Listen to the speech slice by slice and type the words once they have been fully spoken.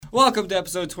Welcome to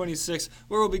episode 26,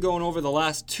 where we'll be going over the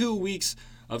last 2 weeks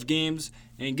of games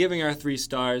and giving our 3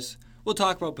 stars. We'll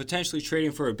talk about potentially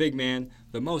trading for a big man,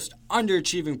 the most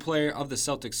underachieving player of the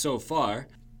Celtics so far,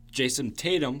 Jason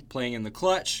Tatum playing in the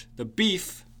clutch, the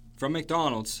beef from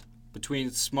McDonald's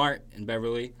between Smart and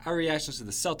Beverly, our reactions to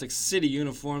the Celtics City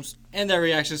uniforms, and our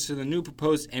reactions to the new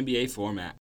proposed NBA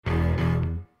format.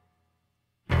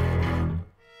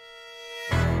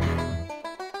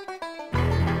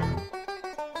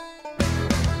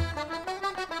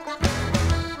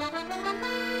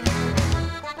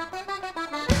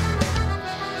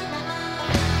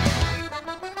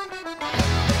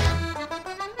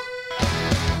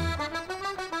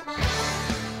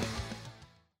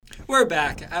 We're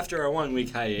back after our 1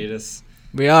 week hiatus.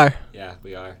 We are. Yeah,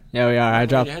 we are. Yeah, we are. I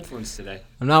dropped your headphones today.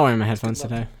 I'm not wearing my headphones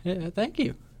today. Yeah, thank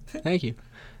you. Thank you.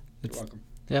 You're welcome.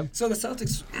 Yeah. So the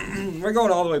Celtics, we're going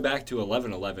all the way back to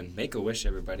 11-11. Make a wish,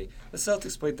 everybody. The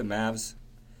Celtics played the Mavs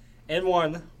and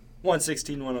won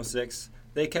 116-106.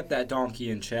 They kept that donkey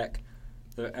in check.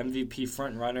 The MVP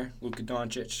front runner, Luka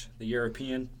Doncic, the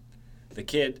European, the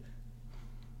kid,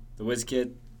 the whiz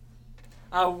kid.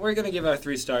 We're going to give our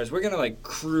 3 stars. We're going to,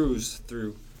 cruise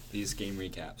through these game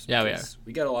recaps. Yeah, we are.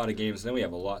 We got a lot of games, and then we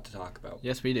have a lot to talk about.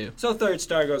 Yes, we do. So 3rd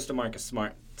star goes to Marcus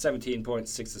Smart. 17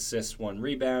 points, 6 assists, 1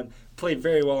 rebound. Played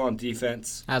very well on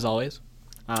defense. As always.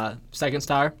 2nd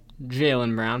star,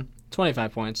 Jaylen Brown.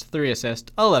 25 points, 3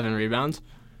 assists, 11 rebounds.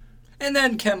 And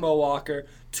then Kemba Walker,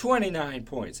 29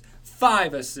 points,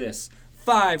 5 assists,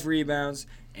 5 rebounds.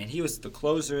 And he was the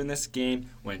closer in this game,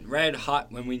 went red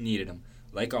hot when we needed him,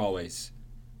 like always.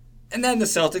 And then the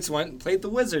Celtics went and played the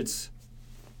Wizards.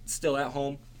 Still at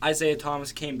home. Isaiah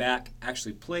Thomas came back,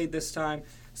 actually played this time.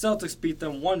 Celtics beat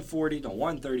them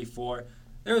 140-134.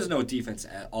 There was no defense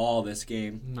at all this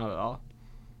game. Not at all.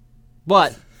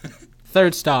 But,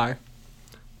 3rd star,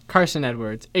 Carson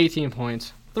Edwards. 18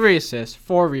 points, 3 assists,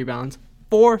 4 rebounds,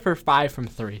 4 for 5 from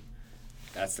 3.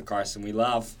 That's the Carson we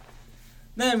love.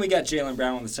 Then we got Jaylen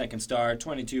Brown on the 2nd star.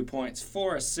 22 points,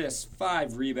 4 assists,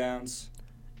 5 rebounds.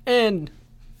 And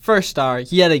 1st star,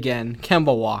 yet again,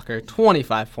 Kemba Walker.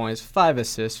 25 points, 5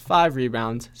 assists, 5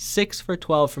 rebounds, 6 for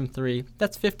 12 from 3.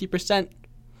 That's 50%.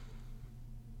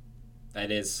 That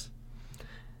is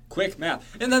quick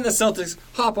math. And then the Celtics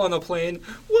hop on the plane,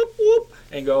 whoop, whoop,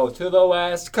 and go to the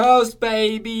West Coast,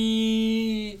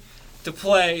 baby, to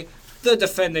play the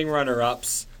defending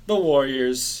runner-ups, the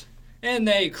Warriors. And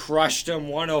they crushed them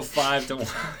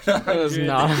 105-100. It was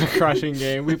not a crushing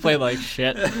game. We played like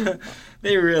shit.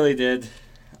 They really did.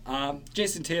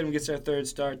 Jason Tatum gets our 3rd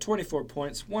star, 24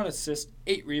 points, 1 assist,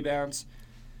 8 rebounds.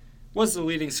 Was the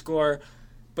leading scorer,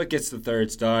 but gets the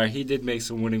 3rd star. He did make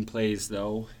some winning plays,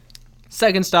 though.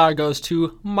 2nd star goes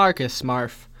to Marcus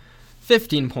Smart.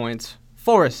 15 points,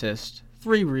 4 assists,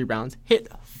 3 rebounds, hit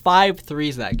 5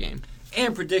 threes that game.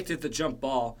 And predicted the jump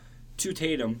ball to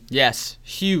Tatum. Yes,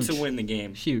 huge. To win the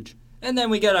game. Huge. And then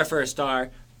we get our 1st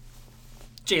star,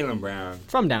 Jaylen Brown.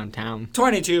 From downtown.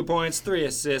 22 points, 3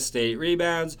 assists, 8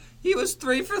 rebounds. He was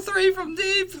 3 for 3 from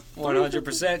deep.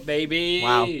 100%, baby.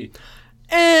 Wow.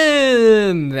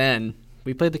 And then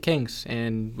we played the Kings,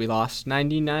 and we lost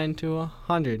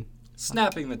 99-100.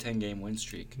 Snapping the 10-game win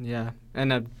streak. Yeah.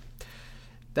 And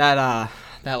that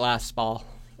last ball.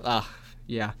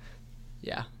 Yeah.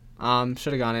 Should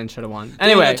have gone in, should have won.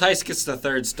 Anyway. Daniel Tice gets the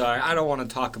 3rd star. I don't want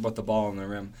to talk about the ball in the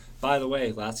rim. By the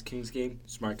way, last Kings game,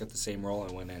 Smart got the same role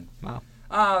and went in. Wow.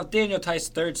 Daniel Tice,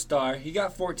 3rd star. He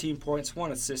got 14 points,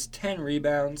 1 assist, 10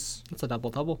 rebounds. That's a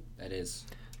double-double. That is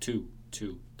 2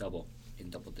 double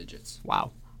in double digits. Wow.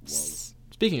 Whoa.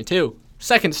 Speaking of 2,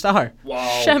 2nd star.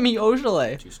 Wow. Semi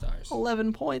Ojeleye. 2 stars.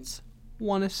 11 points,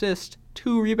 1 assist,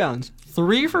 2 rebounds,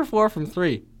 3 for 4 from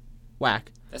 3.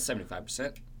 Whack. That's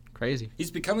 75%. Crazy. He's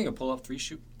becoming a pull-up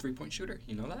 3-point shooter.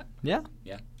 You know that? Yeah.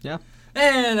 Yeah.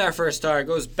 And our 1st star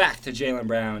goes back to Jaylen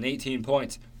Brown. 18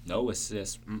 points. No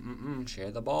assists.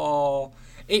 Share the ball.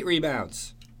 8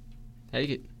 rebounds. Take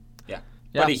it. Yeah.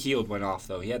 Yeah. Buddy Hield went off,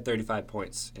 though. He had 35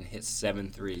 points and hit 7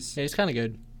 threes. Yeah, he's kind of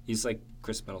good. He's like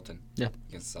Chris Middleton. Yeah.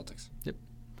 Against the Celtics. Yep.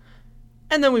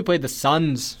 And then we played the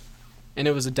Suns, and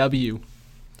it was a W.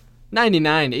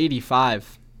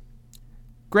 99-85.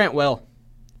 Grant Will,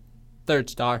 3rd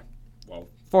star. Whoa.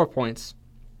 4 points,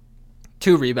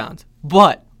 2 rebounds,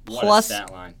 but What a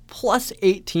stat line. plus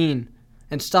 18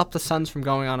 and stop the Suns from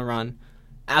going on a run.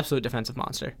 Absolute defensive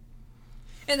monster.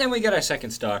 And then we got our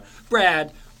 2nd star,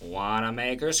 Brad. Wanna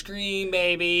make her scream,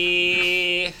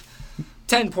 baby.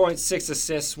 10 points, 6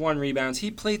 assists, 1 rebounds.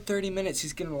 He played 30 minutes.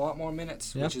 He's getting a lot more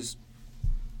minutes, which is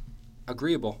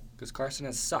agreeable because Carson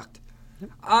has sucked.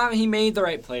 He made the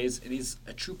right plays, and he's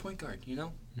a true point guard, you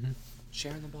know? Mm-hmm.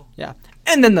 Sharing the ball. Yeah.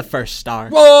 And then the first star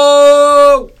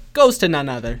Whoa! goes to none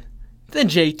other than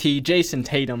JT, Jason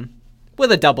Tatum,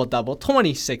 with a double-double,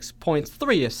 26 points,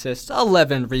 3 assists,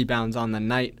 11 rebounds on the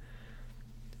night.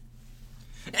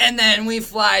 And then we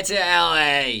fly to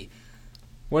LA.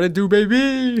 What it do,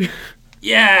 baby?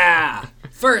 Yeah!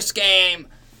 First game,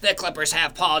 the Clippers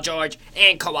have Paul George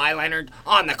and Kawhi Leonard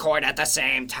on the court at the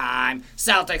same time.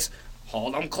 Celtics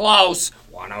hold them close,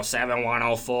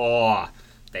 107-104.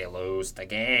 They lose the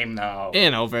game, though.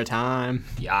 In overtime.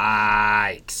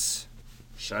 Yikes.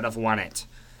 Should have won it.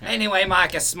 Anyway,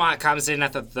 Marcus Smart comes in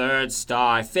at the third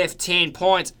star. 15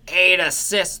 points, 8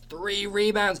 assists, 3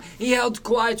 rebounds. He held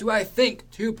Kawhi to, I think,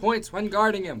 2 points when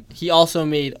guarding him. He also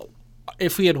made,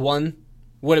 if we had won,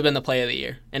 would have been the play of the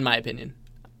year, in my opinion.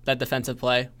 That defensive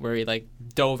play where he,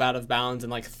 dove out of bounds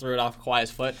and, threw it off Kawhi's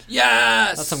foot.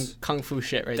 Yes! That's some kung fu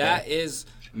shit right there. That is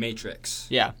Matrix.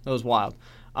 Yeah, that was wild.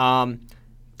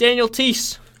 Daniel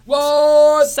Tice.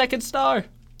 What? Second star.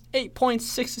 8 points,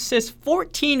 6 assists,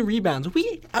 14 rebounds.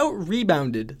 We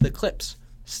out-rebounded the Clips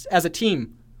as a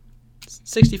team.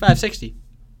 65-60.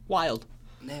 Wild.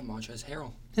 And they have Montrezl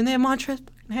Harrell. And they have Montrezl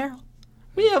Harrell.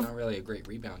 He's not really a great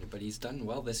rebounder, but he's done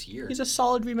well this year. He's a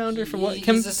solid rebounder for what...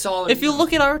 He's a solid If you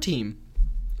look at our team,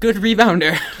 good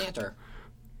rebounder. Cantor.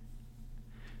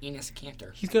 Enes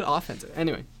Kanter. He's good offensive.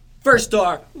 Anyway. First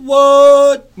star.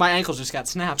 What? My ankles just got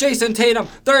snapped. Jason Tatum,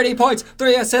 30 points,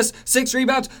 3 assists, 6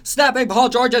 rebounds, snapping Paul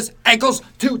George's ankles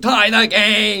to tie the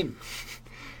game.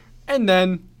 And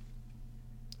then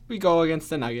we go against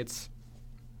the Nuggets.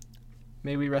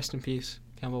 May we rest in peace,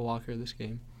 Kemba Walker, this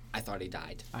game. I thought he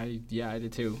died. I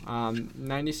did too.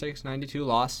 96-92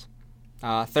 loss.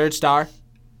 Third star,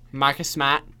 Marcus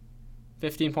Smart,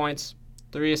 15 points,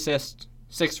 3 assists,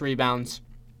 6 rebounds.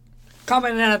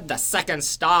 Coming in at the second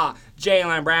star,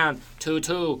 Jaylen Brown,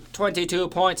 2-2, 22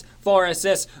 points, 4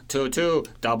 assists, 2-2,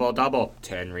 double-double,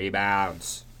 10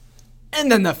 rebounds.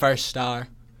 And then the first star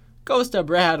goes to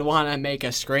Brad Wanna Make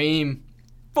a Scream,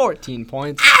 14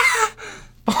 points,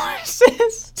 4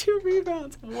 assists, 2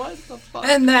 rebounds. What the fuck?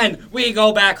 And then we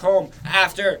go back home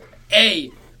after a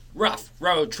rough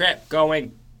road trip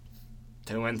going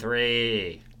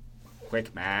 2-3.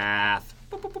 Quick math.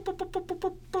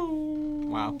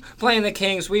 Wow. Playing the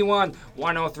Kings, we won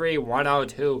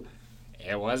 103-102.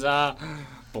 It was a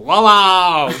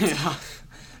blowout.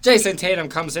 Jason Tatum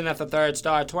comes in at the third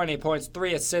star, 20 points,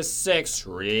 3 assists, 6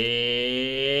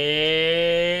 rebounds.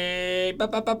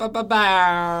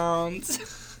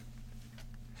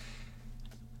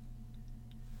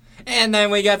 And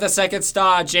then we got the second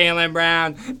star, Jaylen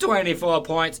Brown, 24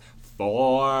 points,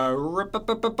 4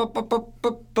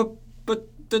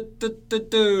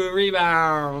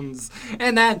 rebounds.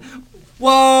 And then,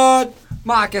 what?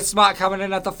 Marcus Smart coming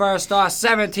in at the first star,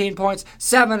 17 points,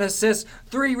 7 assists,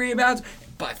 3 rebounds,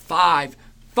 but 5.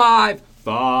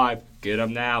 Get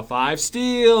him now, 5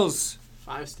 steals.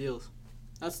 5 steals.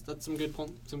 That's some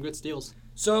good steals.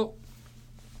 So,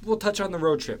 we'll touch on the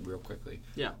road trip real quickly.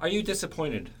 Yeah. Are you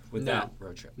disappointed with No. that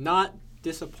road trip? Not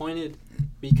disappointed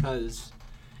because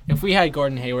if we had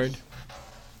Gordon Hayward,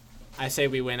 I say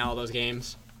we win all those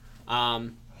games. I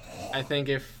think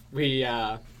if we,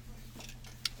 I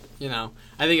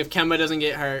think if Kemba doesn't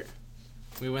get hurt,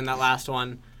 we win that last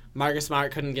one. Marcus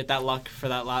Smart couldn't get that luck for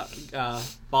that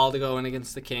ball to go in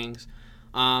against the Kings.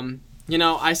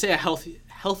 I say a healthy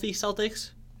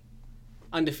Celtics,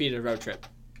 undefeated road trip.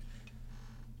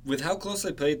 With how close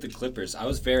they played the Clippers, I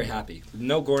was very happy.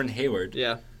 No Gordon Hayward.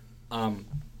 Yeah. No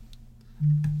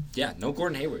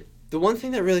Gordon Hayward. The one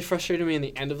thing that really frustrated me in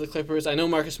the end of the Clippers, I know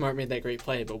Marcus Smart made that great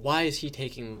play, but why is he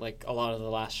taking a lot of the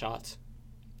last shots?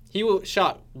 He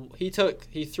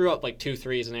threw up 2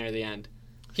 threes near the end.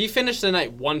 He finished the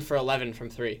night 1 for 11 from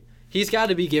 3. He's got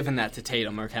to be giving that to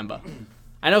Tatum or Kemba.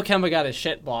 I know Kemba got his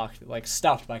shit blocked,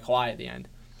 stuffed by Kawhi at the end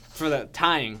for the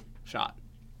tying shot.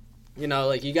 You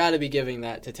got to be giving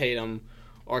that to Tatum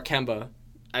or Kemba.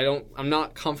 I'm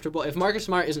not comfortable. If Marcus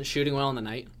Smart isn't shooting well in the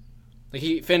night,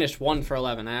 he finished 1 for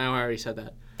 11. I know I already said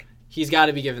that. He's got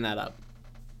to be giving that up.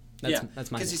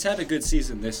 That's my. Because he's had a good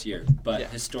season this year, but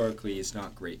historically he's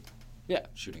not great. Yeah.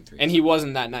 Shooting threes. And he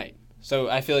wasn't that night. So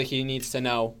I feel like he needs to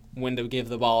know when to give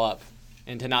the ball up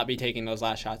and to not be taking those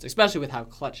last shots, especially with how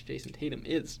clutch Jason Tatum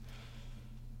is.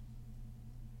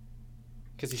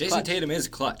 Jason Tatum is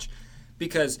clutch.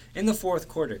 Because in the fourth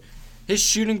quarter, his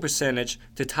shooting percentage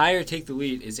to tie or take the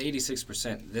lead is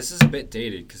 86%. This is a bit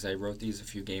dated because I wrote these a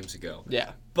few games ago.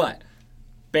 Yeah. But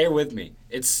bear with me.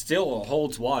 It still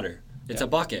holds water. It's a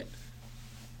bucket.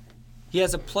 He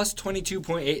has a plus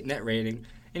 22.8 net rating,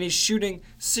 and he's shooting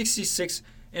 66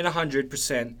 and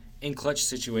 100% in clutch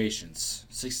situations.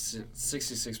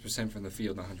 66% from the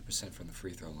field, 100% from the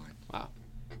free throw line.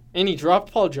 And he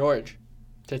dropped Paul George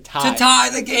to tie. To tie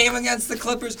the game against the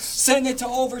Clippers, send it to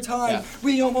overtime. Yeah.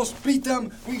 We almost beat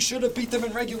them. We should have beat them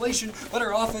in regulation, but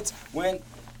our offense went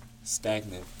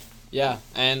stagnant. Yeah,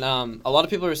 and a lot of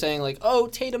people are saying, like, oh,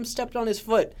 Tatum stepped on his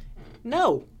foot.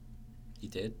 No. He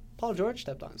did? Paul George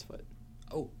stepped on his foot.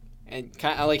 Oh. And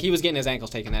like he was getting his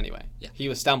ankles taken anyway. Yeah. He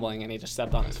was stumbling and he just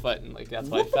stepped on his foot and like that's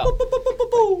why he fell.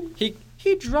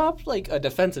 He dropped like a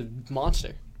defensive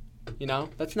monster. You know?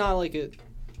 That's not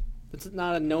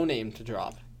a no name to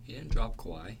drop. He didn't drop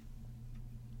Kawhi.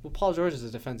 Well, Paul George is a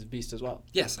defensive beast as well.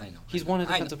 Yes, I know. He's won a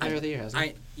defensive player of the year, hasn't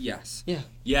he? Yes. Yeah.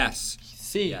 Yes.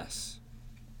 See. Yes.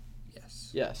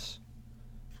 Yes. Yes.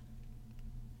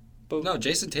 But No,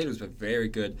 Jason Tatum's been very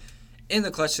good in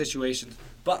the clutch situations,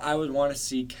 but I would want to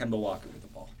see Kemba Walker with the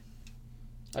ball.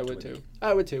 I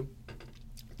would too.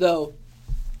 Though,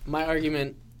 my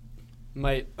argument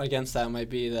against that might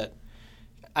be that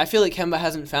I feel like Kemba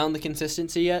hasn't found the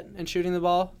consistency yet in shooting the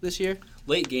ball this year.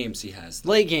 Late games he has.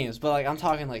 Late games, but like I'm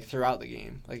talking like throughout the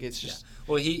game. Like it's just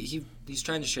Well, he's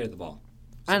trying to share the ball.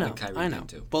 I know. Something Kyrie I know. did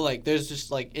too. But like there's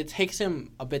just like it takes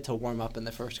him a bit to warm up in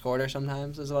the first quarter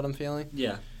sometimes is what I'm feeling.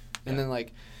 Yeah. And then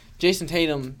like Jason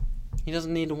Tatum, he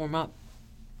doesn't need to warm up.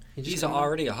 He's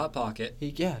already a hot pocket.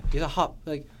 He's a hot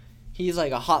he's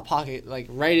like a hot pocket like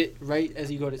right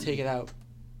as you go to take it out.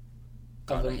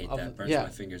 God, I hate that. Burns my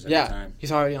fingers every time.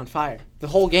 He's already on fire. The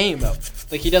whole game though.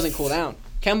 Like he doesn't cool down.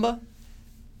 Kemba,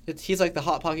 he's like the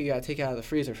hot pocket you gotta take it out of the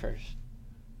freezer first.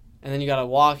 And then you gotta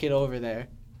walk it over there,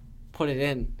 put it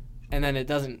in, and then it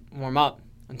doesn't warm up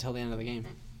until the end of the game.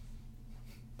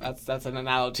 That's an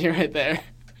analogy right there.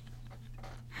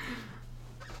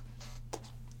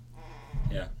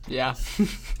 Yeah. Yeah.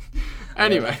 I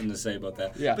have Anyway. nothing to say about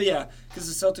that. Yeah. But yeah, because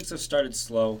the Celtics have started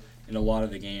slow in a lot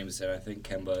of the games, and I think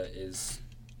Kemba is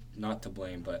not to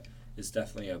blame, but is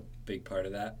definitely a big part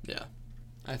of that. Yeah.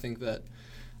 I think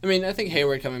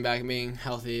Hayward coming back and being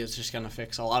healthy is just going to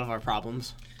fix a lot of our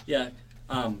problems. Yeah.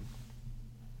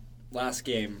 Last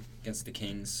game against the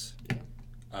Kings,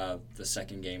 the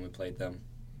second game we played them,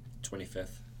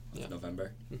 25th of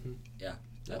November. Mm-hmm. Yeah.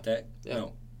 That day? Yeah.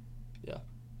 No. Yeah.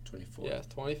 24th. Yeah,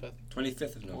 25th.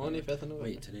 25th of November. 25th of November.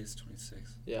 Wait, today's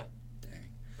 26th. Yeah. Dang.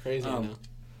 Crazy now.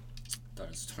 Thought it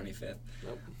was 25th.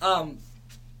 Nope.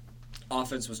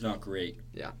 Offense was not great.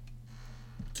 Yeah.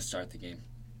 To start the game.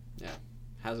 Yeah.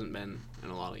 Hasn't been in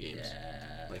a lot of games.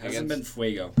 Yeah. Like Hasn't been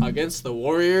fuego. Against the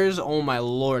Warriors, oh my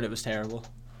lord, it was terrible.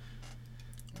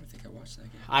 I don't think I watched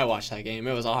that game. I watched that game.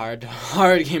 It was a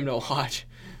hard game to watch.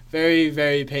 Very,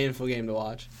 very painful game to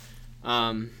watch.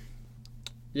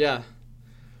 Yeah.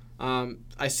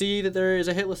 I see that there is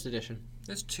a hit list edition.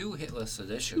 There's 2 hit list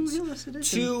editions. 2 hit list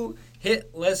editions. 2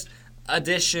 hit list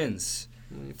editions.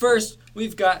 First,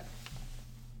 we've got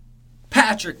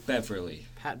Patrick Beverley.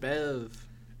 Pat Bev.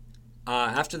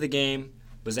 After the game,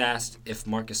 was asked if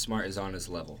Marcus Smart is on his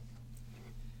level.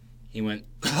 He went,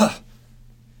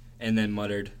 and then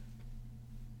muttered,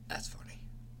 "That's funny."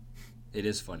 It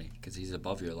is funny, because he's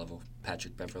above your level,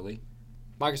 Patrick Beverley.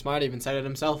 Marcus Smart even said it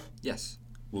himself. Yes.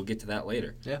 We'll get to that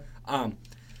later. Yeah.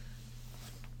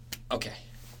 Okay.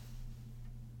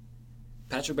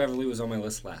 Patrick Beverley was on my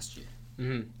list last year.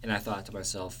 Mm-hmm. And I thought to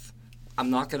myself, I'm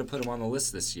not going to put him on the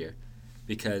list this year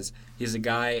because he's a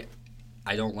guy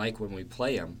I don't like when we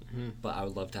play him, but I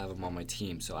would love to have him on my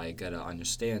team, so I got to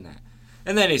understand that.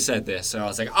 And then he said this, and I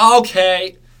was like,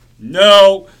 okay,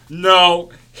 no,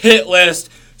 hit list,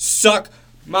 suck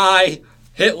my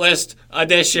hit list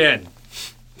edition.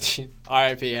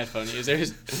 R.I.P. headphone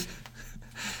users.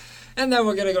 And then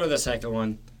we're going to go to the second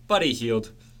one. Buddy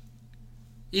Hield.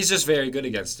 He's just very good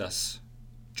against us.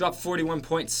 Dropped 41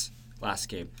 points last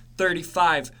game.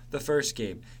 35 the first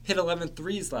game. Hit 11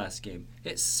 threes last game.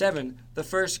 Hit 7 the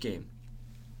first game.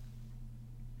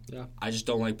 Yeah. I just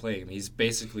don't like playing him. He's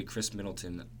basically Chris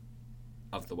Middleton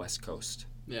of the West Coast.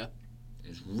 Yeah.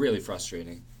 It's really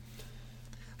frustrating.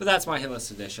 But that's my hit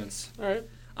list additions. All right.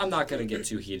 I'm not going to get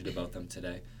too heated about them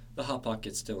today. The Hot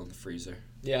Pocket's still in the freezer.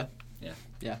 Yeah. Yeah.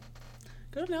 Yeah.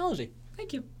 Good analogy.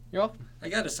 Thank you. You're welcome. I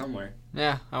got it somewhere.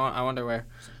 Yeah. I wonder where.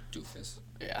 Doofus.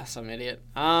 Yeah, some idiot.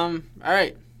 All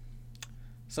right.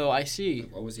 So I see.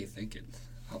 What was he thinking?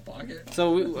 Hot Pocket?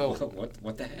 So we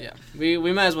what the heck? Yeah. We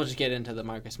might as well just get into the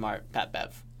Marcus Smart, Pat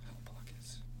Bev. Hot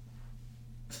Pockets.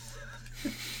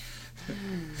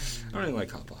 I don't even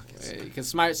like Hot Pockets. Because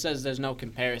Smart says there's no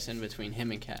comparison between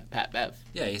him and Pat Bev.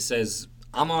 Yeah, he says,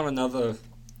 I'm on another...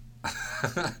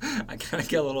 I kind of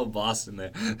get a little Boston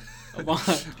there.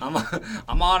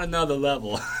 I'm on another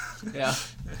level. Yeah.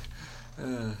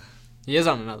 He is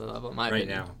on another level, in my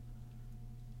opinion. Right now.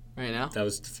 right now. That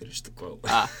was to finish the quote.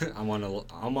 Ah. I'm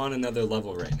on another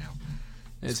level right now.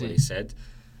 That's Is what he? he said.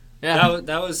 Yeah.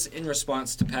 That was in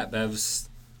response to Pat Bev's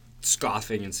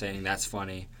scoffing and saying that's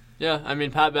funny. Yeah, I mean,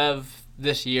 Pat Bev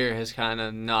this year has kind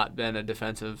of not been a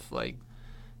defensive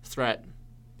threat.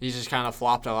 He's just kind of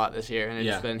flopped a lot this year, and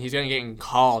he's going to get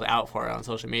called out for it on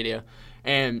social media,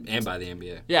 and by the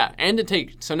NBA. Yeah, and to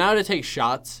take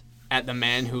shots at the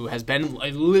man who has been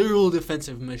a literal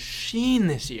defensive machine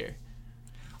this year.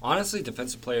 Honestly,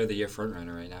 Defensive Player of the Year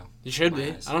frontrunner right now. He should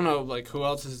be. I don't know who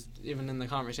else is even in the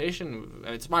conversation.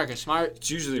 It's Marcus Smart.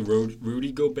 It's usually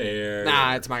Rudy Gobert.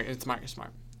 Nah, it's Marcus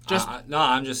Smart. No,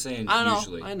 I'm just saying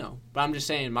usually. I know. But I'm just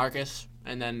saying Marcus,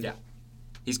 and then... Yeah.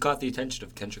 He's caught the attention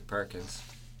of Kendrick Perkins.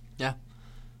 Yeah.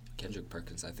 Kendrick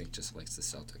Perkins, I think, just likes the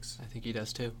Celtics. I think he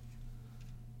does, too.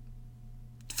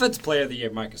 Defensive Player of the Year,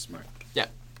 Marcus Smart. Yeah.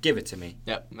 Give it to me.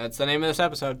 Yep, that's the name of this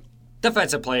episode.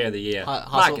 Defensive Player of the Year,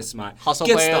 Marcus Smart. Hustle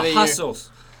Gets Player the of the hustles.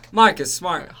 Year. Marcus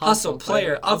Smart. Hustle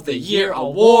Player of the Year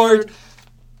award.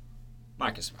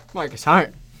 Marcus Smart. Marcus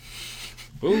Smart.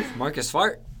 Who? Marcus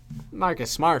Smart?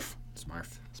 Marcus Smarf.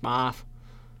 Smarf.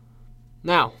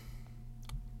 Now,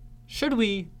 should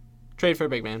we trade for a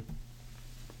big man?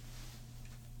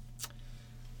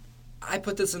 I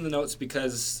put this in the notes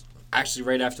because, actually,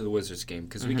 right after the Wizards game,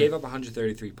 because we gave up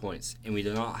 133 points, and we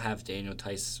did not have Daniel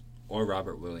Tice or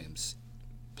Robert Williams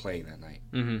playing that night.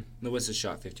 Mm-hmm. The Wizards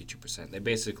shot 52%. They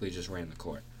basically just ran the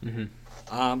court.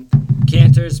 Mm-hmm.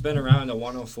 Cantor's been around a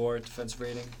 104 defensive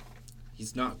rating.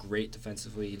 He's not great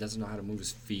defensively. He doesn't know how to move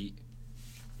his feet.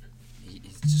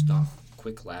 He's just not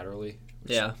quick laterally.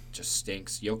 Yeah. Just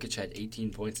stinks. Jokic had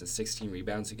 18 points and 16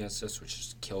 rebounds against us, which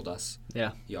just killed us.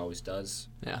 Yeah. He always does.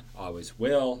 Yeah. Always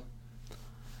will.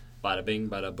 Bada bing,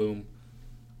 bada boom.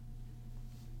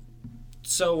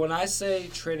 So when I say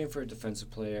trading for a defensive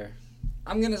player,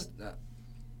 I'm going to...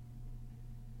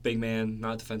 big man,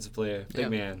 not defensive player. Big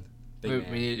man.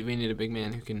 We need a big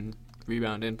man who can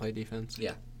rebound and play defense.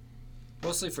 Yeah.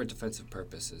 Mostly for defensive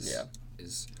purposes. Yeah.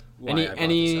 Is why I brought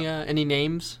this up. Any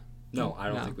names? No, I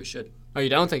don't think we should. Oh, you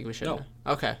don't think we should? No.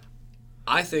 Okay.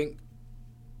 I think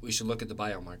we should look at the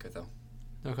buyout market, though.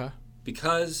 Okay.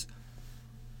 Because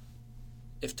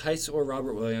if Tice or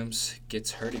Robert Williams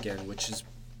gets hurt again, which is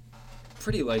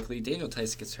pretty likely, Daniel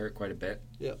Tice gets hurt quite a bit.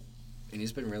 Yep. And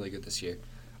he's been really good this year.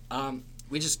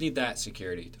 We just need that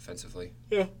security defensively.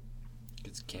 Yeah.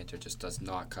 Because Cantor just does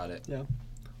not cut it. Yeah.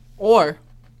 Or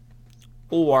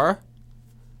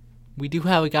we do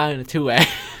have a guy in a two-way.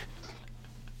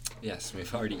 Yes,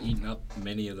 we've already eaten up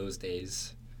many of those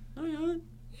days. Oh, yeah?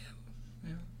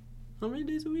 Yeah. How many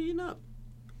days have we eaten up?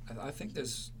 I think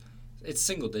it's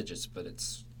single digits, but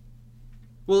it's...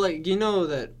 Well, you know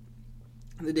that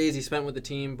the days he spent with the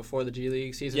team before the G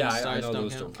League season starts I know don't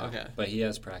those count? don't count. Okay. But he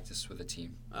has practiced with the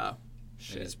team. Oh,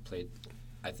 shit. And he's played...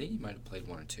 I think he might have played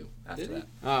one or two after that.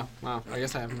 Oh, wow. I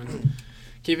guess I haven't been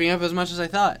keeping up as much as I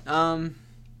thought.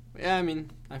 Yeah, I mean,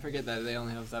 I forget that they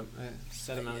only have that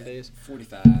set amount of days.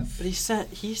 45. But he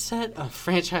set a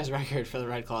franchise record for the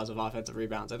Red Claws of offensive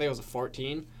rebounds. I think it was a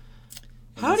 14.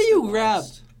 How do you grab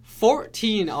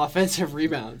 14 offensive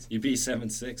rebounds? You beat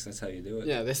 7-6. That's how you do it.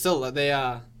 Yeah,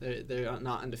 they're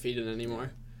not undefeated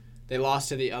anymore. They lost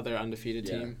to the other undefeated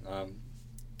team.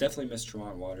 Definitely missed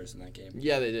Tremont Waters in that game.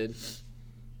 Yeah, they did.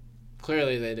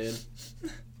 Clearly they did.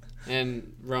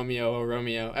 And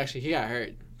Romeo. Actually, he got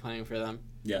hurt playing for them.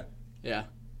 Yeah. Yeah.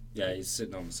 Yeah, he's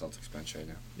sitting on the Celtics bench right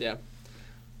now. Yeah.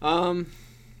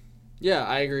 Yeah,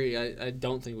 I agree. I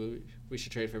don't think we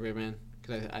should trade for a big man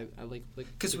because I like.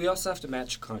 Because we also have to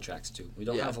match contracts too. We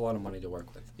don't have a lot of money to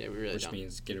work with. Yeah, we really which don't. Which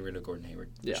means getting rid of Gordon Hayward.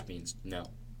 Yeah. Which means no.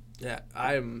 Yeah,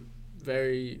 I'm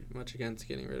very much against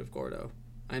getting rid of Gordo.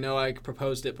 I know I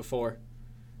proposed it before,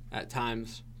 at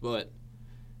times, but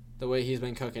the way he's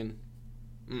been cooking,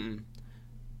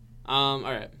 all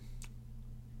right.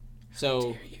 So.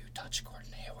 How dare you touch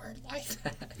Gordon Hayward like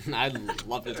that? I'd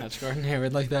love to touch Gordon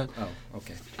Hayward like that. Oh,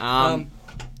 okay.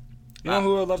 You know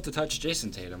who I'd love to touch?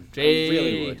 Jason Tatum. I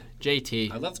really would.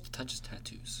 JT. I'd love to touch his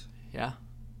tattoos. Yeah?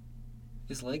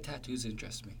 His leg tattoos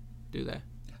interest me. Do they?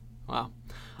 Yeah. Wow.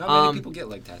 Not many people get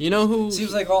leg tattoos. You know who...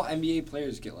 Seems like all NBA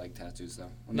players get leg tattoos, though.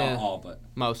 Well, not all, but...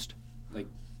 Most. Like,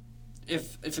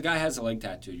 if a guy has a leg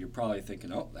tattoo, you're probably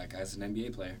thinking, oh, that guy's an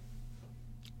NBA player.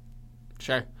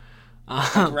 Sure.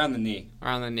 Like around the knee.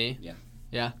 Around the knee? Yeah.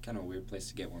 Yeah. Kind of a weird place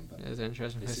to get one, but... It's an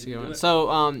interesting place to get one. It.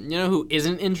 So, you know who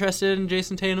isn't interested in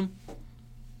Jason Tatum?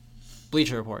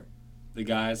 Bleacher Report. The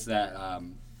guys that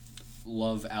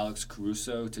love Alex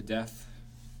Caruso to death.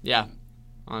 Yeah.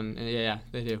 Yeah,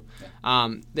 they do.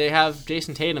 Yeah. They have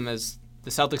Jason Tatum as the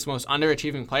Celtics' most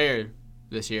underachieving player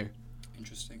this year.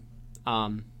 Interesting.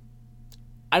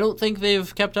 I don't think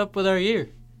they've kept up with our year.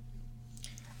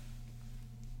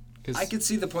 I can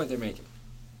see the point they're making.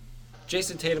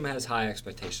 Jason Tatum has high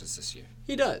expectations this year.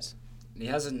 He does. He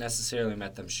hasn't necessarily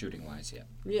met them shooting-wise yet.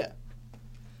 Yeah.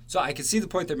 So I can see the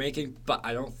point they're making, but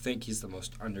I don't think he's the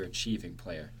most underachieving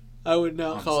player. I would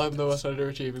not call him the most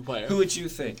underachieving player. Who would you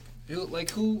think?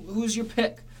 Who's your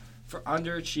pick for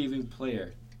underachieving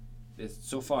player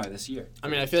so far this year? I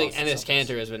mean, I feel like Enes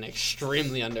Kanter has been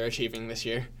extremely underachieving this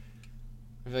year.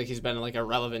 I feel like he's been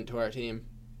irrelevant to our team,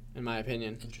 in my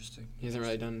opinion. Interesting. He hasn't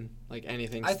really done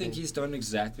anything. I think he's done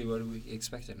exactly what we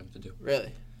expected him to do.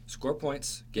 Really? Score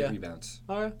points, get rebounds.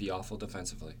 All right. Be awful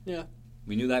defensively. Yeah.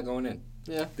 We knew that going in.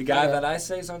 Yeah. The guy that I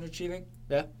say is underachieving?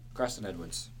 Yeah. Carson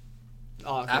Edwards.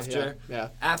 Oh, okay,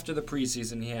 After the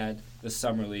preseason he had, the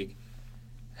summer league,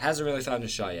 hasn't really found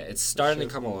his shot yet. It's starting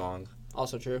to come along.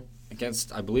 Also true.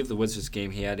 Against, I believe, the Wizards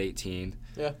game, he had 18.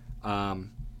 Yeah. But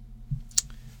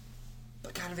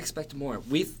kind of expected more.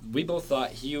 We both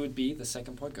thought he would be the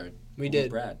second point guard. We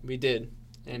did. Brad. We did.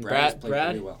 And Brad played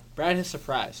pretty well. Brad has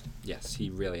surprised. Yes, he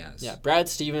really has. Yeah, Brad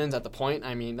Stevens at the point.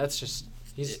 I mean, that's just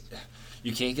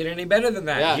you can't get any better than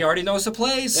that. Yeah. He already knows the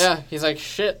plays. Yeah, he's like,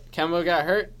 shit, Kemba got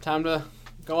hurt. Time to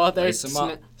go out there,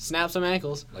 snap some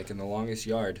ankles. Like in the longest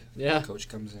yard. Yeah. Coach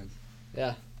comes in.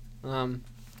 Yeah.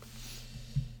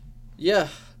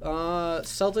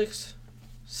 Celtics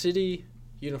city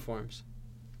uniforms.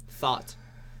 Thought.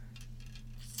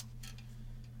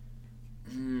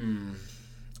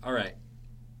 All right.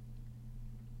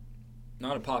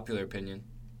 Not a popular opinion,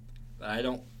 but I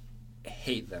don't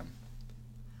hate them.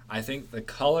 I think the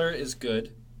color is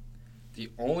good.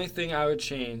 The only thing I would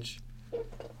change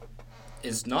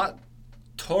is not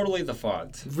totally the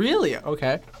font. Really?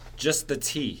 Okay. Just the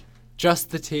T.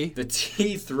 Just the T? The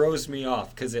T throws me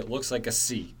off because it looks like a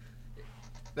C.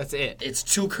 That's it. It's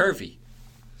too curvy.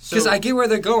 Because I get where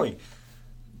they're going.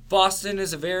 Boston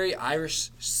is a very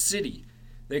Irish city.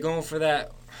 They're going for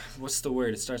that, what's the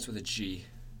word? It starts with a G.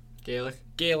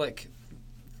 Gaelic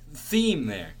theme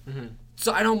there. Mm-hmm.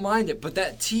 So I don't mind it, but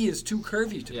that T is too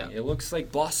curvy to me. It looks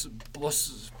like Boscon.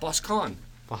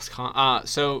 Boscon.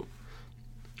 So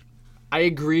I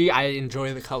agree. I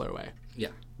enjoy the colorway. Yeah.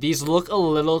 These look a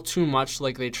little too much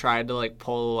like they tried to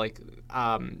pull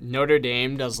Notre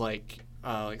Dame does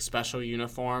special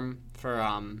uniform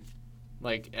for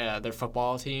their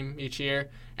football team each year,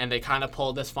 and they kind of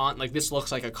pulled this font. This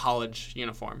looks like a college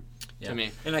uniform to me.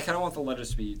 And I kind of want the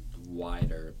letters to be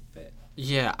wider a bit.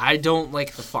 Yeah, I don't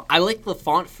like the font. I like the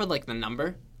font for the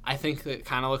number. I think it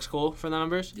kind of looks cool for the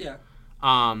numbers. Yeah.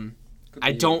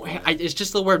 I don't. It's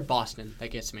just the word Boston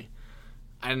that gets me,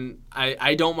 and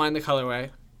I don't mind the colorway.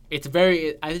 It's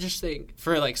very. I just think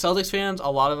for Celtics fans, a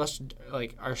lot of us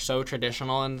are so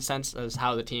traditional in the sense as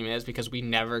how the team is because we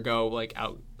never go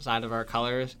outside of our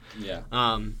colors. Yeah.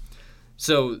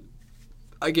 So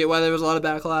I get why there was a lot of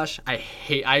backlash.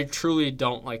 I truly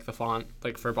don't like the font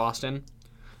for Boston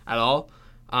at all.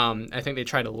 I think they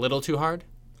tried a little too hard.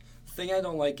 The thing I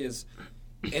don't like is,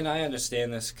 and I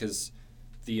understand this because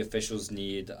the officials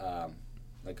need a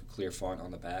clear font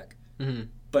on the back,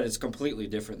 but it's completely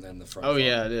different than the front. Oh font.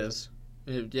 Yeah, it is.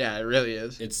 It really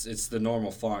is. It's the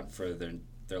normal font for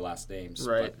their last names,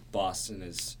 right? But Boston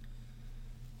is.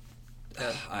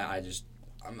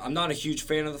 I'm not a huge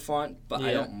fan of the font, but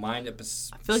I don't mind it.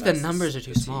 I feel like the numbers are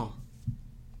too small.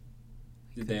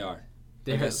 They are.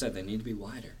 I said, they need to be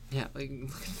wider. Yeah,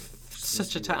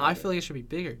 such a time. I feel like it should be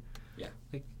bigger. Yeah.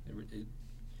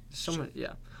 So much.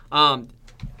 Yeah.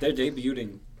 They're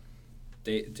debuting.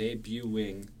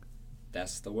 Debuting.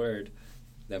 That's the word.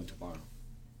 Them tomorrow.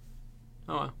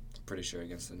 Oh wow. I'm pretty sure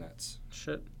against the Nets.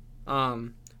 Shit.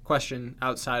 Question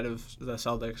outside of the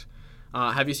Celtics.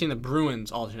 Have you seen the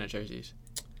Bruins alternate jerseys?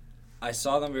 I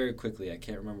saw them very quickly. I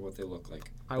can't remember what they look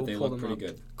like. But they look pretty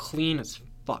good. Clean as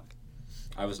fuck.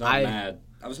 I was not mad.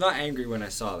 I was not angry when I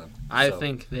saw them. I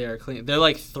think they are clean. They're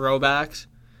like throwbacks.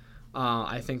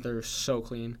 I think they're so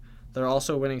clean. They're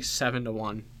also winning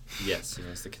 7-1. Yes,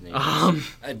 against the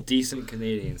Canadiens. A decent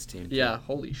Canadiens team. Yeah,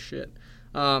 holy shit.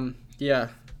 Yeah,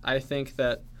 I think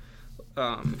that...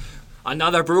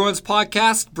 Another Bruins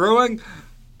podcast, brewing?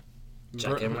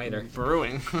 Check in later.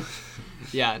 Brewing.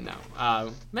 Yeah,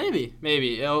 no. Maybe.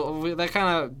 That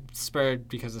kind of spurred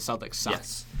because the Celtics suck.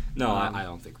 Yes. No, I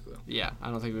don't think we will. Yeah,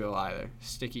 I don't think we will either.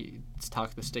 Let's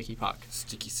talk the sticky puck.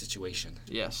 Sticky situation.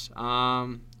 Yes.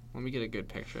 Let me get a good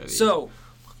picture of these. So,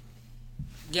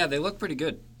 yeah, they look pretty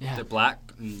good. Yeah. They're black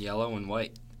and yellow and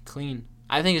white. Clean.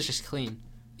 I think it's just clean.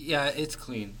 Yeah, it's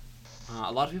clean.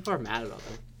 A lot of people are mad about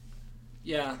them.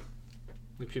 Yeah.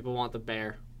 People want the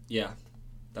bear. Yeah,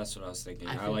 that's what I was thinking.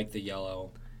 I like the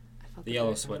yellow. The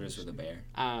yellow sweaters with the bear.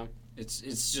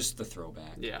 It's just the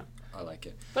throwback. Yeah. I like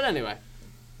it. But anyway.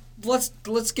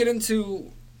 Let's get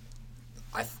into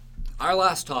our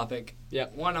last topic.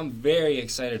 Yep. One I'm very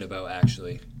excited about,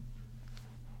 actually.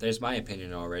 There's my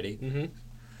opinion already. Mm-hmm.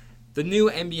 The new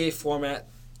NBA format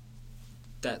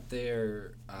that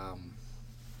they're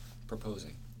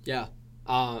proposing. Yeah.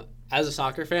 As a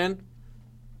soccer fan,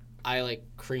 I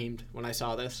creamed when I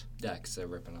saw this. Yeah, because they're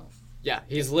ripping off. Yeah,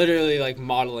 he's literally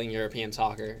modeling European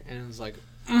soccer, and it's like.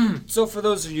 So for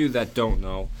those of you that don't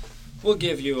know, we'll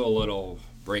give you a little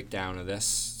breakdown of this.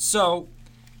 So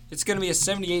it's going to be a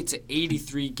 78 to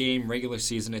 83 game regular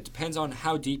season. It depends on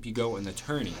how deep you go in the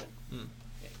tourney.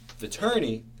 The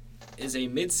tourney is a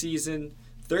mid-season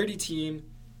 30-team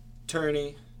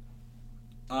tourney.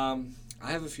 I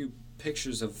have a few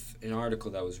pictures of an article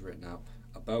that was written up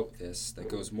about this that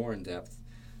goes more in depth.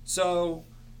 So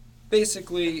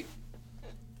basically,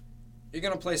 you're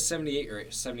going to play 78 or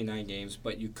 79 games,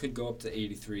 but you could go up to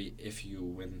 83 if you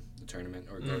win the tournament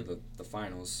or go to the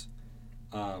finals.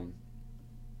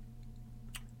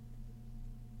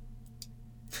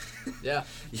 Yeah.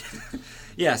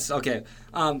 Yes, okay.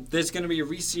 There's going to be a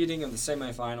reseeding of the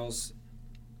semifinals,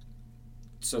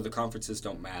 so the conferences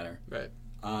don't matter. Right.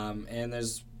 And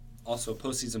there's also a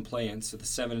postseason play-in, so the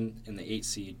 7 and the 8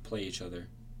 seed play each other,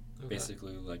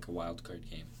 basically like a wild card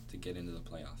game to get into the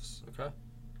playoffs. Okay.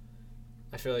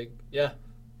 I feel like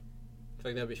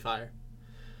that'd be fire.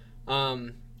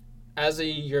 As a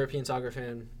European soccer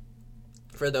fan,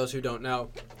 for those who don't know,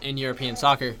 in European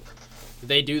soccer,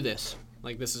 they do this.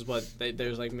 This is what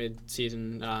there's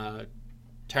mid-season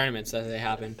tournaments that they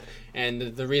happen, and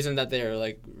the reason that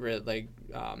they're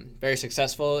very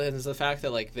successful is the fact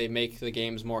that they make the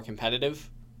games more competitive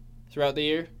throughout the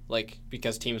year,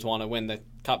 because teams want to win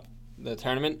the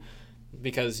tournament.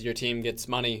 Because your team gets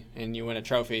money and you win a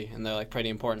trophy, and they're pretty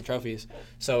important trophies.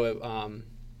 So,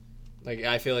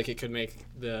 I feel like it could make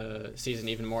the season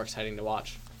even more exciting to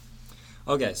watch.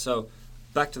 Okay, so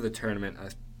back to the tournament. I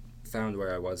found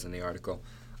where I was in the article.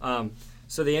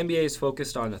 So the NBA is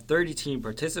focused on a 30-team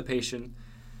participation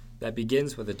that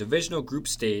begins with a divisional group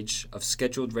stage of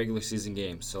scheduled regular season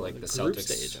games. So the Celtics,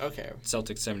 stage. Okay.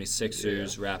 Celtics,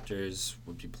 76ers, Raptors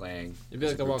would be playing. It'd be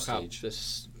like the World Cup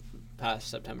this past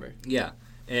September. Yeah,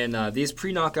 and these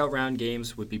pre-knockout round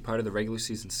games would be part of the regular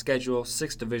season schedule.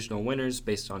 6 divisional winners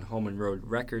based on home and road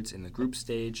records in the group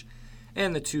stage,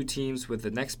 and the 2 teams with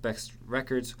the next best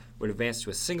records would advance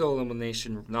to a single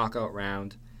elimination knockout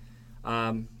round.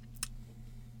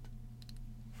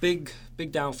 Big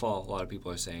downfall, a lot of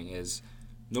people are saying, is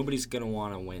nobody's going to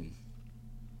want to win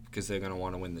because they're going to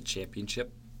want to win the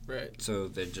championship. Right. So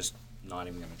they're just not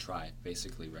even going to try it,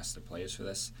 basically rest their players for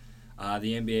this.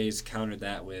 The NBA's countered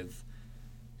that with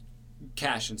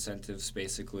cash incentives,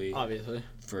 basically. Obviously.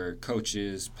 For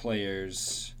coaches,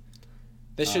 players.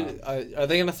 They should. Are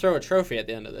they going to throw a trophy at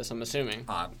the end of this? I'm assuming.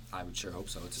 I would sure hope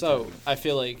so. So I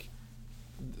feel like,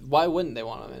 why wouldn't they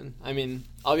want to win? I mean,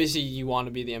 obviously you want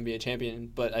to be the NBA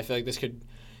champion, but I feel like this could,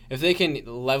 if they can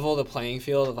level the playing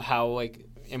field of how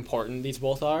important these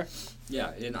both are.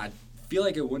 Yeah, and I feel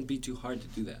like it wouldn't be too hard to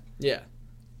do that. Yeah.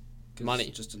 Money.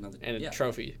 It's just another and a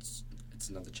trophy. It's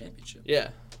another championship. Yeah.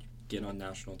 Get on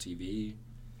national TV.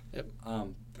 Yep.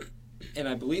 And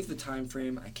I believe the time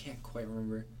frame, I can't quite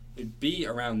remember. It'd be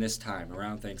around this time,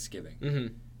 around Thanksgiving. Mm-hmm.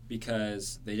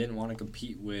 Because they didn't want to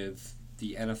compete with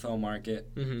the NFL market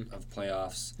of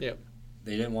playoffs. Yep.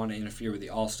 They didn't want to interfere with the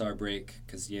All-Star break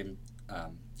because the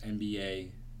NBA,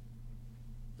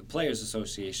 the Players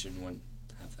Association, wouldn't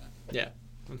have that. Yeah,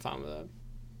 I'm fine with that.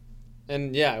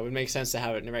 And yeah, it would make sense to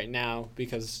have it right now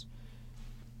because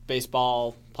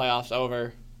baseball playoffs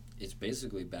over. It's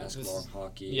basically basketball,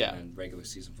 hockey, and regular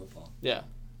season football. Yeah,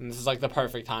 and this is the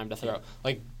perfect time to throw.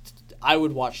 I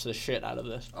would watch the shit out of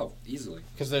this. Oh, easily.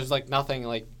 Because there's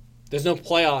nothing there's no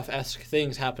playoff-esque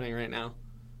things happening right now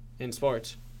in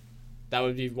sports. That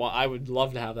would be I would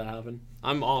love to have that happen.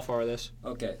 I'm all for this.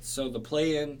 Okay, so the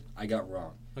play-in, I got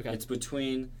wrong. Okay. It's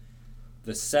between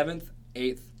the 7th,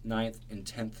 8th, 9th, and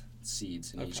 10th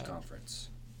seeds in each conference.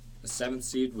 The 7th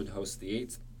seed would host the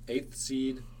 8th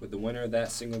seed, with the winner of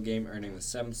that single game earning the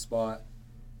 7th spot.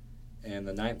 And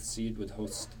the 9th seed would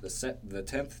host the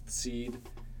 10th seed,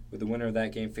 with the winner of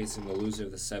that game facing the loser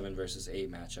of the 7 versus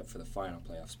 8 matchup for the final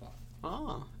playoff spot.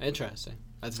 Oh, interesting.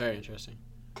 That's very interesting.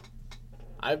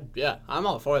 I'm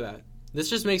all for that. This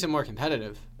just makes it more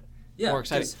competitive. Yeah, more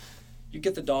exciting. You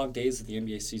get the dog days of the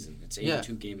NBA season. It's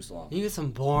 82 games long. You get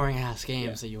some boring ass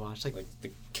games that you watch, like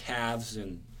the Cavs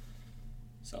and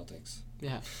Celtics.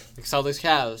 Yeah, Celtics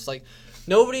Cavs.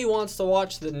 Nobody wants to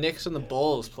watch the Knicks and the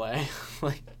Bulls play,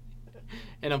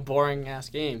 in a boring ass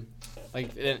game.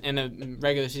 like in a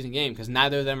regular season game, because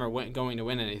neither of them are going to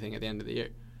win anything at the end of the year.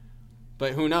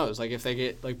 But who knows? Like if they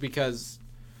get like because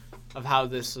of how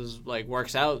this is like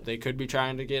works out, they could be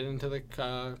trying to get into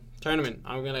the tournament.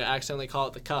 I'm gonna accidentally call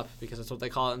it the cup because that's what they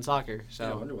call it in soccer. So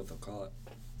Yeah, I wonder what they'll call it.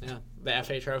 yeah, the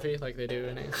FA Trophy, like they do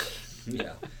in England.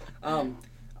 Yeah.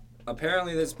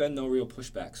 Apparently, there's been no real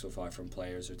pushback so far from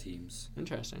players or teams.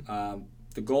 Interesting.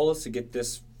 The goal is to get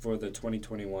this for the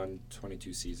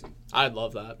 2021-22 season, I'd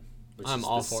love that. which I'm is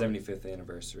all the for it. 75th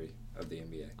anniversary of the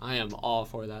NBA. I am all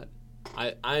for that.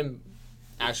 I'm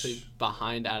actually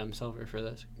behind Adam Silver for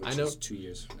this. Which I know. is 2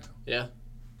 years from now. Yeah.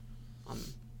 I'm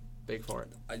big for it.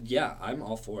 Yeah, I'm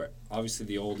all for it. Obviously,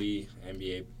 the oldie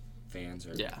NBA fans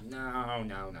are Yeah. no.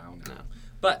 No.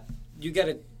 But you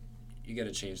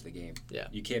gotta change the game. Yeah.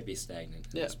 You can't be stagnant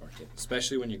in Yeah. this market,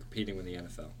 especially when you're competing with the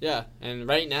NFL. Yeah, and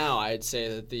right now I'd say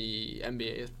that the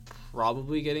NBA is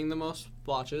probably getting the most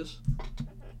watches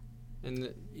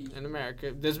in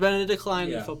America. There's been a decline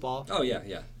in Yeah. football, Oh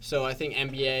yeah. so I think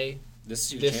NBA. This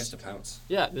is your This- chance to pounce.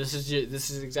 Yeah, this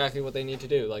is exactly what they need to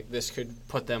do. Like this could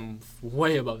put them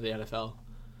way above the NFL,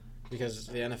 because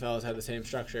the NFL has had the same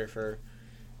structure for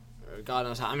God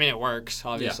knows how. I mean, it works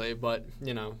obviously, but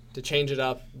to change it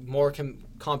up, more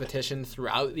competition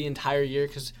throughout the entire year,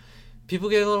 because people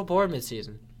get a little bored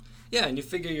mid-season. Yeah, and you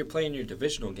figure you're playing your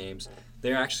divisional games.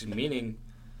 They're actually meaning.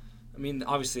 I mean,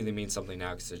 obviously they mean something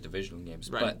now because they're divisional games,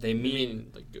 Right. but they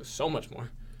mean like so much more.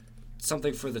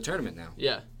 something for the tournament now.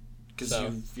 Yeah. Because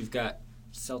So- you've got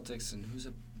Celtics and who's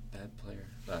a bad player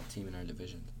team in our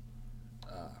division?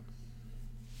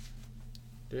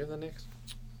 Do we have the Knicks?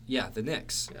 Yeah, the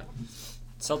Knicks. Yeah.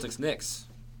 Celtics Knicks.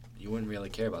 You wouldn't really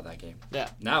care about that game. Yeah.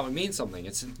 Now it means something.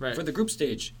 It's Right. for the group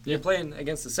stage. Yeah. You're playing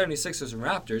against the 76ers and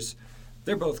Raptors.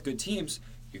 They're both good teams.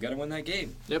 You got to win that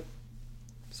game.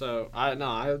 So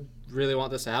I really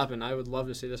want this to happen. I would love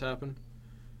to see this happen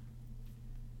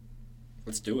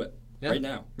Let's do it. Yeah. Right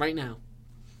now. right now.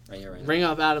 Right here, right now. Ring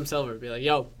up Adam Silver. Be like,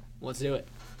 yo, let's do it.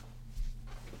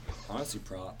 Honestly,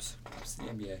 props. Props to the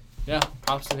NBA. Yeah.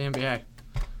 Props to the NBA.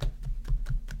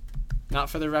 Not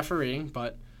for the refereeing,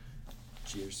 but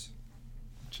Cheers.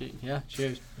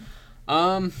 cheers.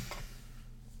 I'm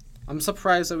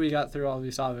surprised that we got through all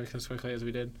these topics as quickly as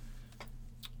we did.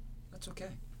 That's okay.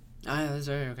 Yeah, that's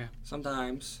very okay.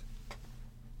 Sometimes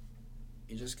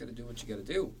you just got to do what you got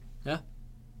to do. Yeah.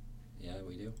 Yeah,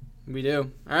 we do. We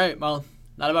do. All right, well,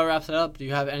 that about wraps it up. Do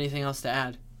you have anything else to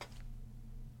add?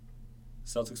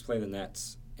 Celtics play the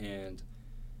Nets, and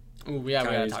Ooh, yeah, we gotta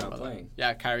Kyrie's talk not about playing. that.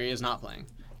 Yeah, Kyrie is not playing.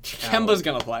 Coward. Kemba's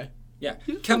gonna play. Yeah,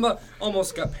 Kemba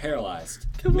almost got paralyzed.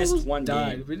 Kemba Missed almost one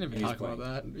died. game. We didn't even and he's talk about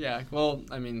playing. that. Yeah, well,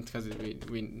 I mean, because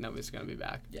we know he's gonna be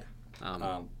back. Yeah.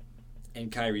 Um,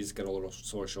 And Kyrie's got a little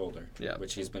sore shoulder, Yeah.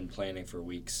 which he's been planning for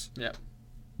weeks.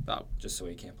 Oh. Just so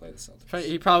he can't play the Celtics.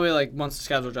 he probably like once the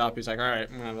schedule dropped, he's like, all right,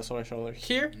 I'm gonna have a sore shoulder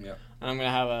here, Yep. and I'm gonna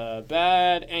have a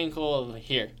bad ankle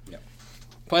here. Yep.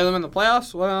 Play them in the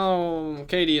playoffs? Well,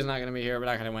 KD is not gonna be here. We're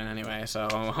not gonna win anyway, so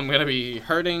I'm gonna be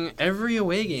hurting every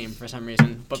away game for some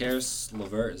reason. But Karis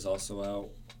LeVert is also out.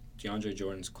 DeAndre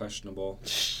Jordan's questionable.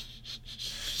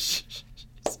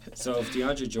 So if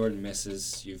DeAndre Jordan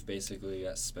misses, you've basically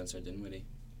got Spencer Dinwiddie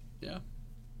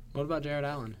What about Jared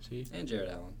Allen? Is he? and Jared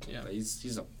Allen. Yeah. But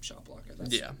he's a shot blocker.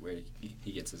 That's Yeah. where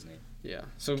he gets his name. Yeah.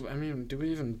 So I mean, do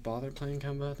we even bother playing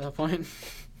Kemba at that point?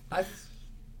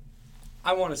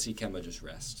 I want to see Kemba just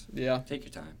rest. Yeah. Take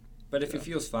your time. But if he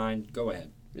feels fine, go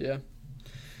ahead. Yeah.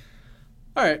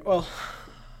 All right. Well,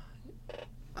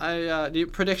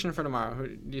 prediction for tomorrow. Who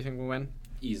do you think will win?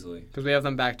 Easily. Because we have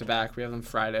them back to back. We have them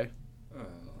Friday. Oh,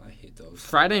 I hate those.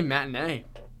 Friday matinee.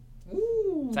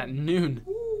 Ooh. It's at noon.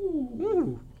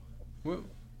 Ooh.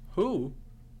 Who?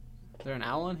 Is there an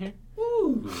owl on here?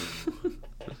 Ooh.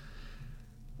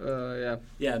 Yeah.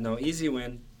 Yeah, no, easy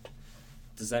win.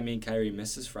 Does that mean Kyrie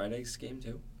misses Friday's game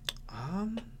too? I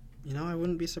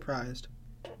wouldn't be surprised.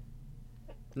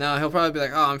 No, he'll probably be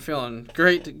like, "Oh, I'm feeling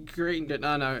great and good."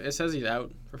 No, it says he's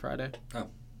out for Friday. Well,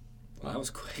 that was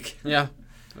quick. Yeah.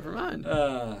 Never mind.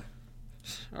 All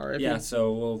right. Yeah,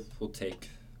 so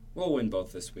we'll win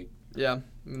both this week. Yeah,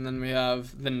 and then we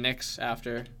have the Knicks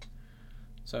after.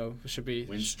 So it should be.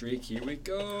 Win streak, here we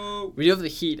go. We do have the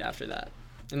Heat after that,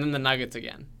 and then the Nuggets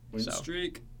again. Win so.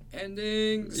 streak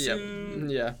ending soon.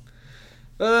 Yeah.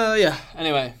 Yeah.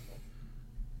 Anyway,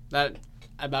 that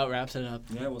about wraps it up.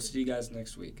 Yeah, we'll see you guys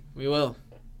next week. We will.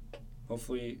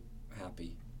 Hopefully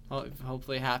happy.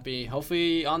 Hopefully happy.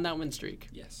 Hopefully on that win streak.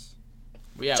 Yes.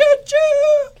 We out.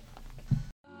 Choo-choo!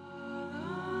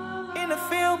 In the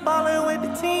field, ballin' with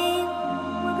the team.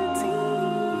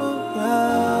 Oh,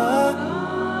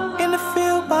 yeah. In the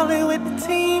field, ballin' with the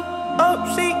team.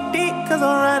 OCD cause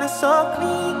I'm riding so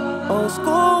clean. Old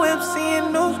school whip,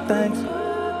 seeing new things.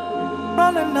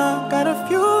 Rolling up, got a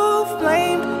few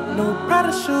flamed. New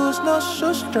Prada shoes, no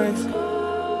shoestrings.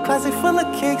 Closet full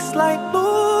of kicks like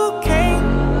Luke Kane.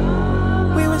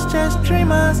 We was just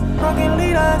dreamers, rockin'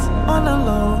 leaders. On the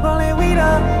low, rolling weed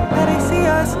up. Now they see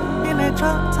us in that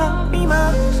drop top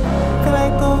beamer. Feel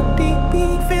like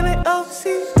ODB, feeling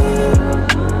OCD.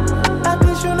 At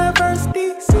this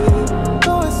university,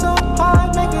 going so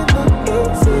hard, make it look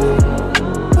easy.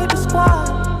 With the squad,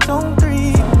 zone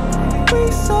 3.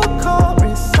 We so cold,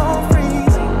 wrist so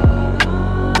freezing.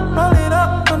 Roll it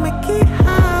up, let me keep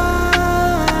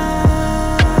high.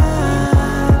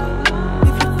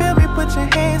 If you feel me, put your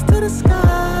hands to the sky.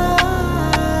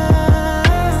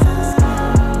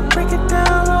 Break it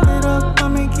down, roll it up,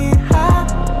 let me get high.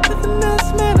 With the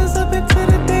next man is up until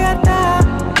the day I die.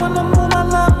 Wanna move my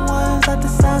loved ones out the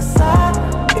south side.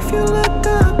 If you look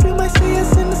up, you might see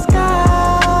us in the sky.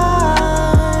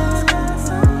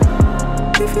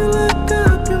 If you look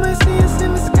up, you might see us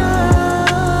in the sky.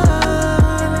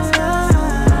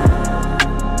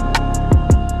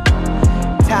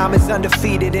 Time is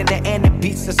undefeated in the end it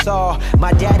beats us all.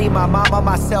 My daddy, my mama,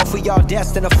 myself, we all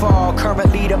destined to fall.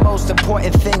 Currently the most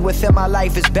important thing within my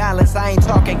life is balance. I ain't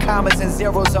talking commas and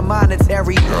zeros or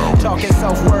monetary. Talking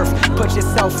self-worth, put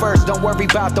yourself first, don't worry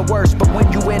about the worst. But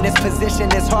when you in this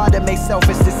position, it's hard to make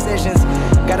selfish decisions.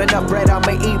 Got enough bread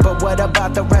I'ma eat, but what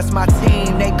about the rest of my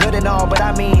team? They good and all, but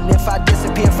I mean, if I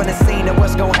disappear from the scene, then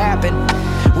what's gonna happen?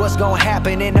 What's gonna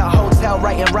happen in a hotel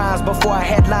writing rhymes before I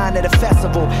headline at a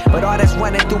festival? But all that's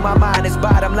running through my mind is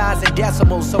bottom lines and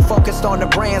decimals. So focused on the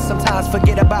brand, sometimes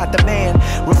forget about the man.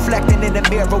 Reflecting in the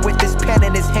mirror with this pen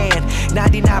in his hand.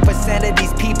 99% of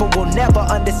these people will never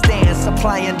understand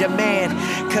supply and demand.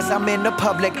 Cause I'm in the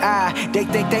public eye, they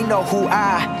think they know who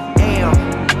I am.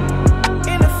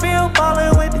 In the field,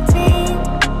 ballin' with the team.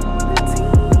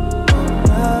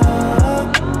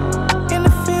 In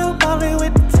the field, ballin'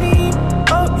 with the team.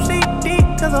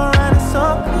 OCD, cause I'm riding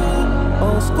so clean.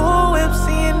 Old school whip,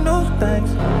 seeing new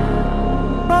things.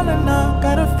 Rolling up,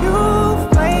 got a few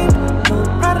flames. New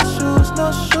Prada shoes,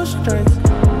 no shoestrings.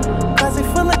 Closet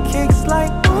full of kicks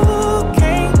like Luke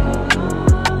Kane.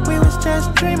 We was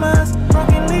just dreamers,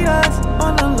 rockin' leaders.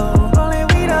 On the low, rolling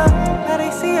weed up. Now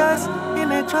they see us in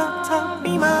that drop top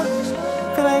beamer.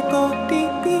 Feel like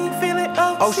ODB, feeling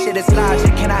OCD. Oh shit, it's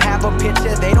logic, can I have a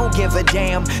picture? They don't give a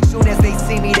damn. Soon as they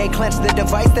see me, they clench the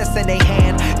device that's in their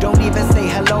hand. Don't even say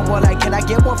hello or like, can I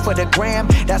get one for the gram?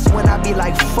 That's when I be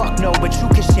like, fuck no, but you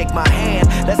can shake my hand.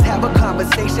 Let's have a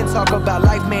conversation, talk about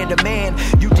life man to man.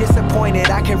 You disappointed,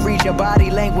 I can read your body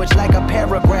language like a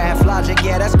paragraph. Logic,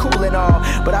 yeah, that's cool and all,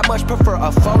 but I much prefer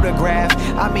a photograph.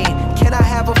 I mean, can I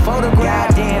have a photograph?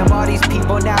 Goddamn, all these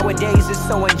people nowadays is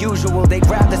so unusual. They'd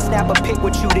rather snap a pic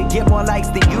with you to get more likes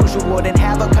than usual than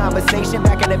have a conversation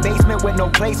back in the basement with no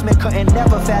placement. Couldn't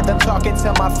never fathom talking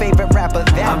to my favorite rapper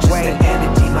that I'm just way. an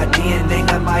entity, my DNA,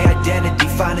 not my identity.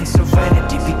 Finding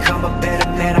serenity, become a better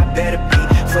man, I better be.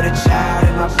 For the child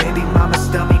in my baby mama's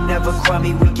stomach, never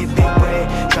crummy, we get big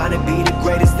bread. Trying to be the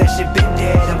greatest, that shit been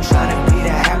dead. I'm trying to be the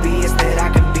happiest that I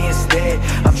can be instead.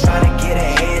 I'm trying to get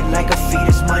ahead like a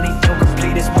fetus. Money don't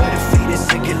complete us, but a fetus.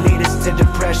 It can lead us to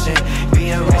depression.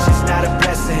 Being rich is not a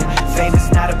blessing, fame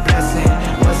is not a blessing.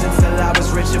 Wasn't till I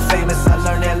was rich and famous I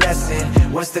learned that lesson.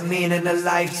 What's the meaning of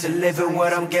life? To live it,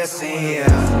 what I'm guessing, yeah.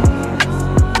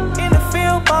 In the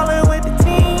field, ballin' with the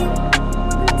team.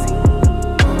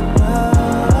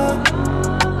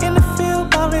 In the field,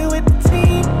 ballin' with the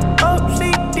team.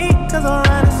 OCD, cause I'm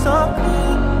riding so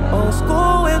clean. Old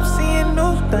school whip, seeing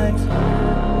new things.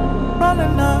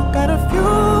 Rolling up, got a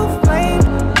few flames.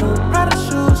 New Prada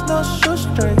shoes, no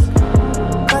shoestrings.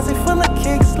 Closet full of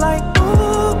kicks like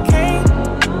Luke Kane.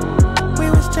 We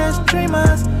was just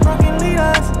dreamers, rockin'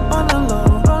 leaders. On the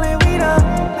low, rolling weed up.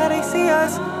 Now they see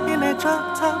us in that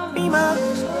drop top beamer.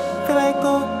 Feel like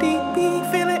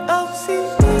ODB, feeling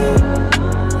OCD.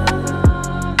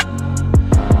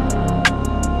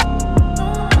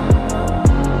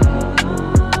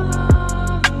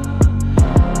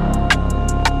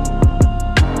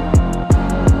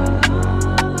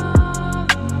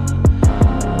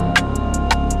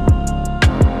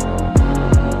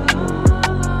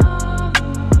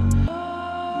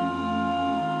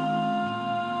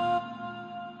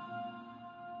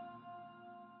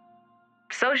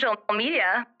 Social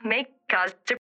media may cause